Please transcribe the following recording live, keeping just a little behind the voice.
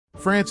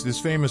France is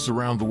famous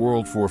around the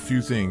world for a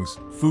few things: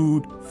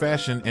 food,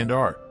 fashion, and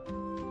art.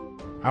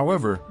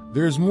 However,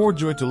 there is more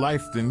joy to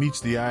life than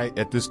meets the eye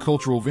at this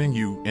cultural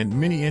venue, and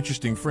many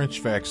interesting French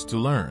facts to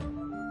learn.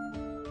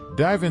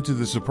 Dive into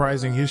the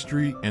surprising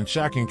history and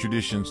shocking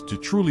traditions to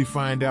truly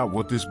find out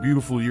what this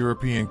beautiful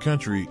European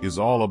country is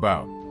all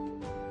about.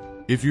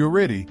 If you're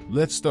ready,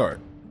 let's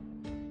start.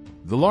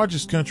 The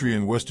largest country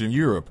in Western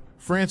Europe,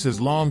 France has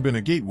long been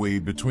a gateway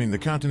between the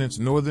continent's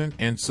northern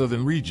and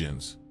southern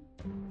regions.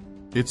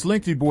 Its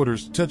lengthy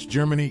borders touch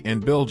Germany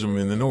and Belgium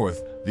in the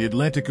north, the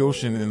Atlantic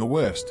Ocean in the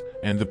west,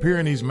 and the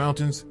Pyrenees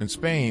Mountains and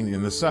Spain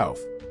in the south.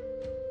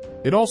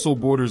 It also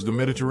borders the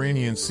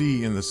Mediterranean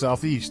Sea in the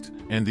southeast,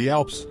 and the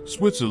Alps,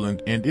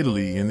 Switzerland, and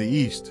Italy in the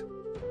east.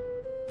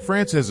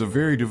 France has a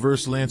very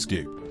diverse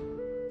landscape.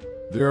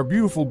 There are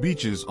beautiful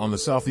beaches on the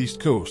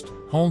southeast coast,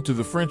 home to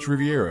the French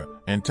Riviera,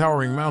 and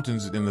towering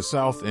mountains in the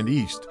south and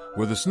east,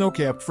 where the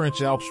snow-capped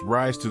French Alps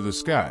rise to the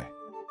sky.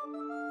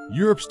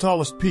 Europe's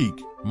tallest peak,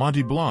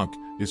 Mont Blanc,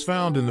 is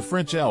found in the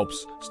French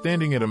Alps,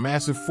 standing at a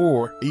massive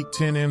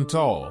 4,810 m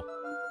tall.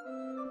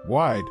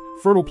 Wide,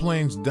 fertile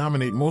plains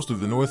dominate most of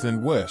the north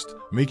and west,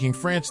 making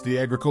France the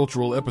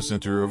agricultural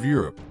epicenter of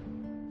Europe.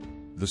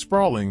 The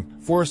sprawling,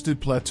 forested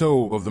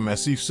plateau of the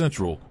Massif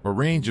Central, a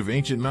range of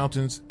ancient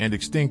mountains and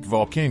extinct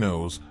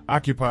volcanoes,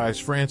 occupies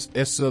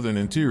France's southern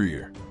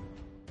interior.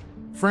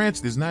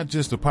 France is not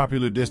just a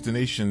popular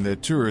destination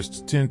that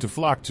tourists tend to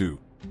flock to.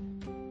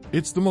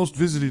 It's the most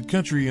visited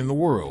country in the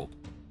world.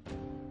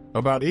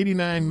 About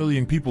 89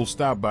 million people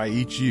stop by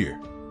each year.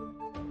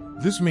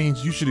 This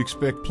means you should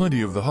expect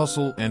plenty of the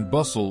hustle and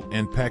bustle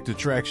and packed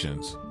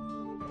attractions.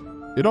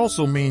 It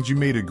also means you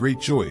made a great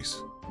choice.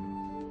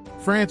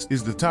 France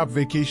is the top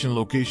vacation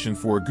location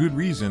for a good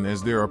reason,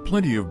 as there are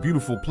plenty of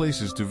beautiful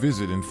places to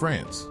visit in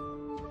France.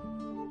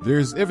 There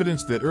is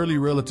evidence that early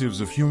relatives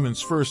of humans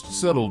first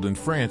settled in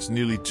France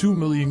nearly 2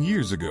 million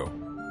years ago.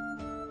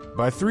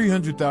 By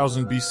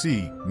 300,000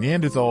 BC,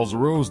 Neanderthals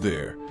arose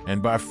there,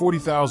 and by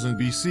 40,000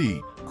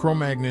 BC,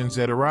 Cro-Magnons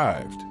had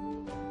arrived.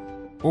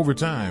 Over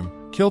time,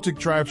 Celtic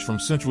tribes from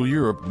Central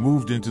Europe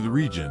moved into the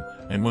region,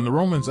 and when the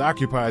Romans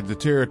occupied the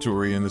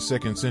territory in the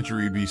 2nd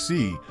century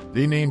BC,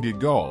 they named it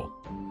Gaul.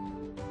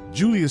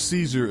 Julius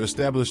Caesar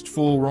established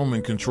full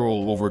Roman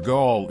control over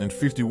Gaul in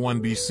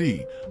 51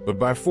 BC, but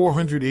by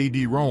 400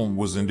 AD Rome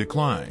was in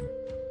decline.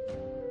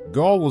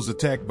 Gaul was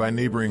attacked by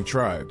neighboring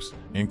tribes,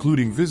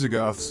 including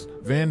Visigoths,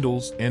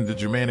 Vandals, and the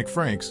Germanic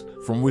Franks,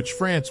 from which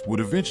France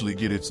would eventually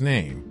get its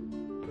name.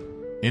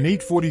 In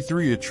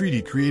 843, a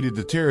treaty created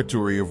the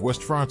territory of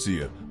West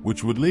Francia,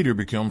 which would later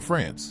become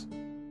France.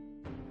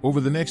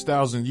 Over the next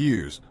 1,000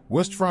 years,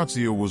 West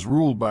Francia was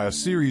ruled by a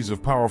series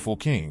of powerful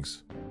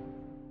kings.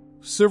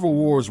 Several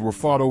wars were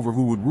fought over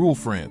who would rule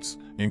France,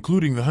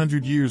 including the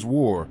 100 Years'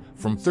 War,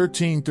 from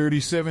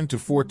 1337 to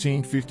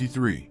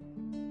 1453.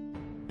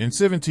 In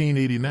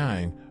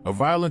 1789, a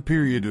violent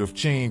period of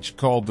change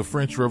called the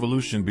French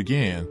Revolution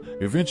began,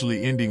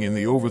 eventually ending in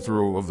the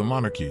overthrow of the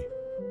monarchy.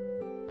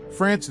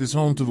 France is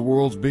home to the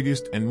world's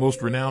biggest and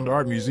most renowned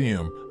art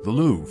museum, the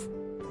Louvre.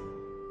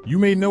 You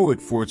may know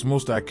it for its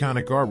most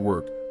iconic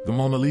artwork, the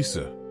Mona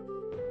Lisa.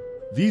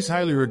 These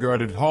highly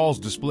regarded halls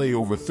display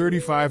over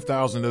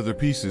 35,000 other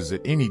pieces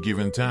at any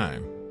given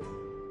time.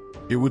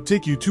 It would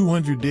take you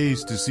 200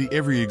 days to see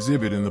every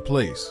exhibit in the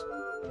place.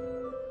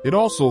 It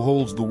also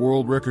holds the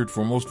world record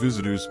for most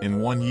visitors in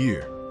 1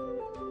 year.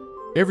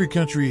 Every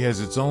country has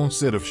its own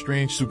set of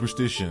strange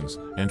superstitions,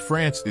 and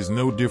France is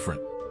no different.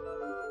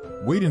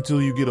 Wait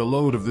until you get a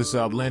load of this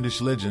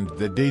outlandish legend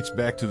that dates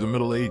back to the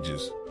Middle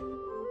Ages.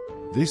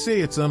 They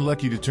say it's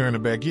unlucky to turn a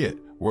baguette,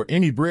 or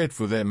any bread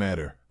for that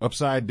matter,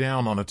 upside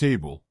down on a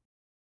table.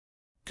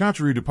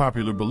 Contrary to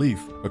popular belief,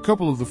 a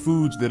couple of the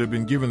foods that have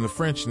been given the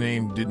French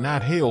name did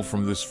not hail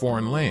from this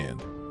foreign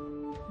land.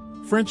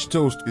 French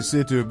toast is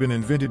said to have been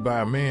invented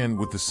by a man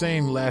with the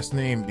same last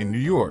name in New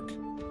York.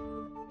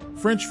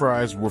 French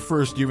fries were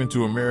first given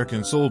to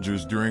American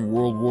soldiers during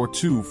World War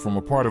II from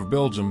a part of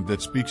Belgium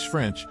that speaks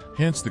French,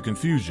 hence the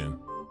confusion.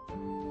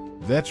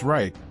 That's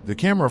right, the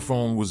camera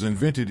phone was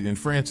invented in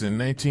France in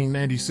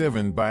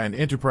 1997 by an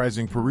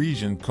enterprising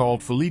Parisian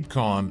called Philippe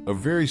Kahn, a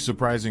very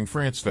surprising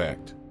France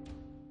fact.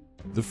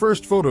 The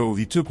first photo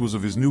he took was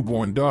of his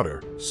newborn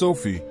daughter,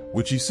 Sophie,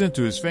 which he sent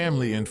to his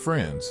family and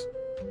friends.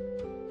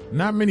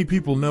 Not many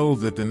people know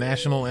that the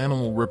national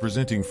animal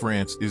representing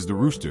France is the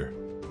rooster.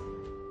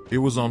 It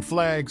was on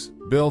flags,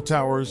 bell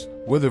towers,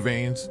 weather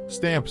vanes,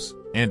 stamps,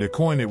 and a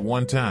coin at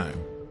one time.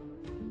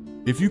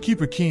 If you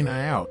keep a keen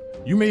eye out,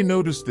 you may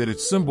notice that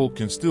its symbol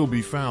can still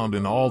be found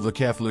in all the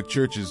Catholic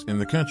churches in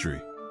the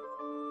country.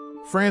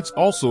 France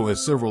also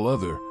has several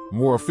other,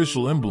 more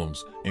official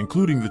emblems,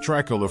 including the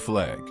tricolor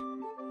flag.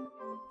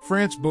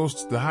 France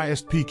boasts the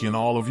highest peak in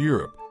all of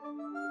Europe.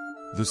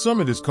 The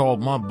summit is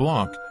called Mont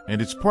Blanc,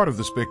 and it's part of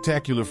the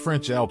spectacular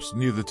French Alps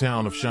near the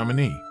town of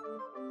Chamonix.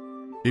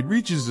 It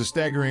reaches a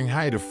staggering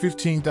height of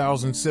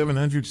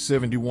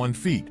 15,771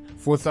 feet,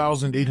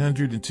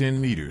 4,810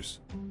 meters.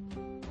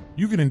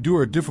 You can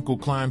endure a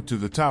difficult climb to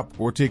the top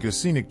or take a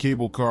scenic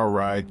cable car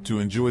ride to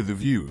enjoy the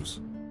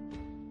views.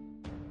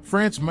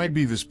 France might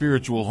be the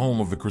spiritual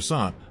home of the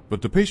croissant, but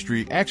the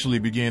pastry actually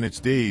began its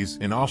days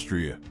in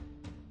Austria.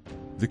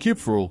 The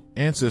Kipferl,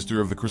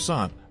 ancestor of the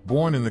croissant,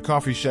 born in the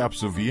coffee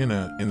shops of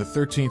Vienna in the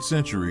 13th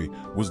century,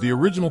 was the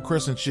original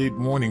crescent-shaped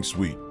morning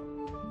sweet.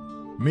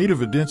 Made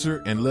of a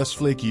denser and less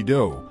flaky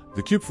dough,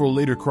 the Kipferl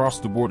later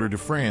crossed the border to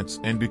France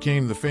and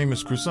became the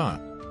famous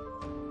croissant.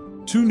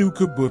 2 new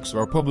cookbooks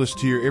are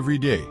published here every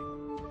day.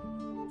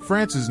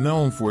 France is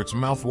known for its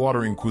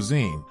mouth-watering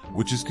cuisine,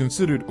 which is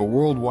considered a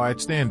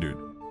worldwide standard.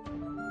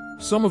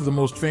 Some of the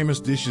most famous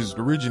dishes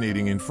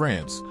originating in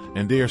France,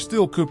 and they are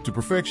still cooked to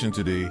perfection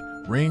today,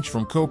 range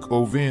from coq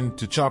au vin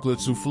to chocolate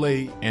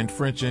soufflé and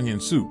French onion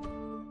soup.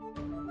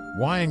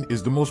 Wine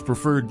is the most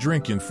preferred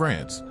drink in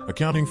France,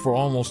 accounting for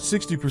almost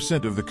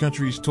 60% of the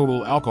country's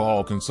total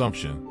alcohol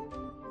consumption.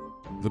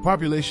 The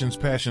population's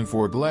passion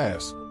for a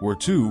glass, or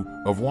two,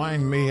 of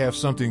wine may have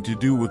something to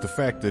do with the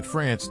fact that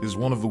France is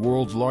one of the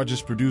world's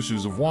largest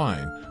producers of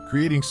wine,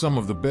 creating some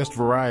of the best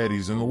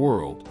varieties in the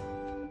world.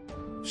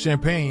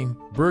 Champagne,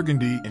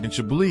 Burgundy, and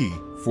Chablis,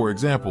 for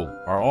example,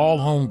 are all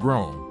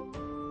homegrown.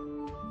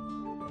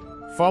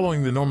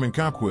 Following the Norman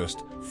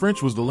conquest,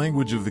 French was the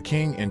language of the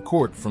king and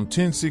court from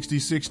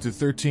 1066 to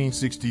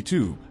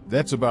 1362,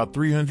 that's about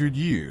 300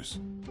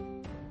 years.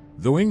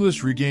 Though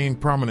English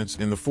regained prominence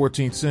in the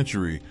 14th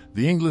century,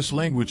 the English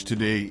language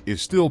today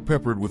is still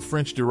peppered with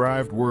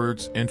French-derived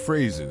words and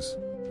phrases.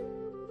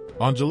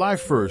 On July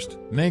 1,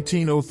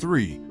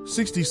 1903,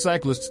 60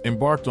 cyclists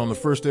embarked on the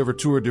first-ever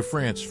Tour de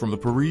France from the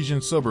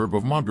Parisian suburb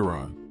of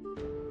Montgeron.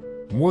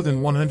 More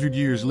than 100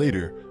 years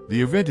later,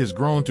 the event has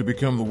grown to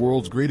become the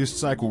world's greatest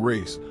cycle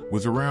race,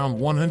 with around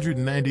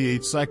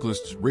 198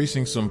 cyclists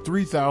racing some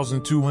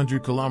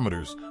 3,200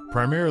 kilometers,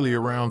 primarily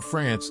around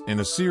France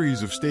in a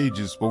series of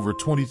stages over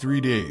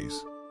 23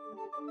 days.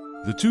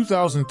 The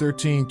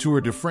 2013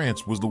 Tour de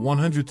France was the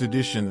 100th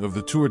edition of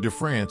the Tour de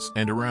France,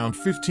 and around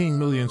 15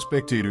 million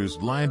spectators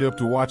lined up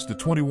to watch the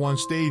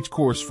 21-stage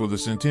course for the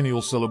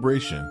centennial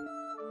celebration.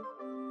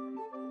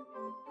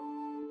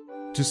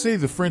 To say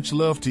the French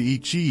love to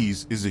eat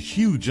cheese is a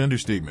huge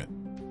understatement.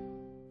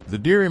 The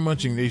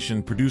dairy-munching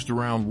nation produced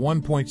around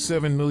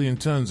 1.7 million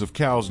tons of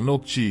cow's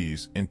milk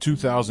cheese in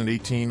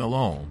 2018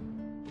 alone.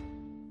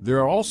 There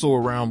are also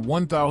around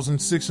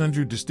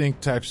 1,600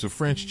 distinct types of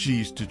French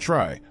cheese to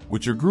try,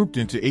 which are grouped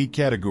into 8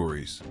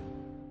 categories.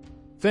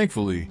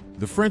 Thankfully,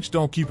 the French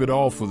don't keep it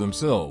all for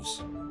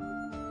themselves.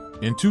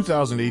 In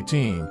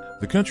 2018,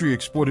 the country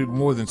exported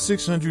more than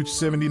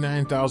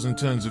 679,000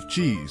 tons of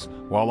cheese,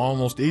 while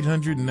almost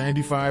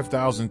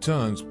 895,000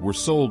 tons were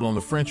sold on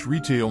the French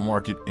retail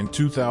market in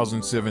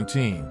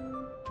 2017.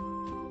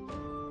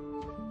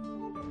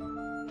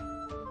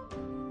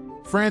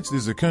 France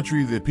is a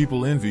country that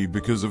people envy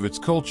because of its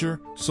culture,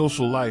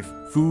 social life,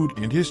 food,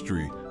 and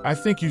history. I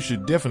think you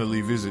should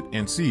definitely visit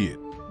and see it.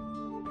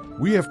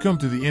 We have come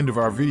to the end of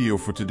our video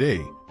for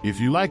today. If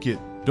you like it,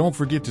 don't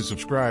forget to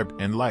subscribe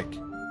and like.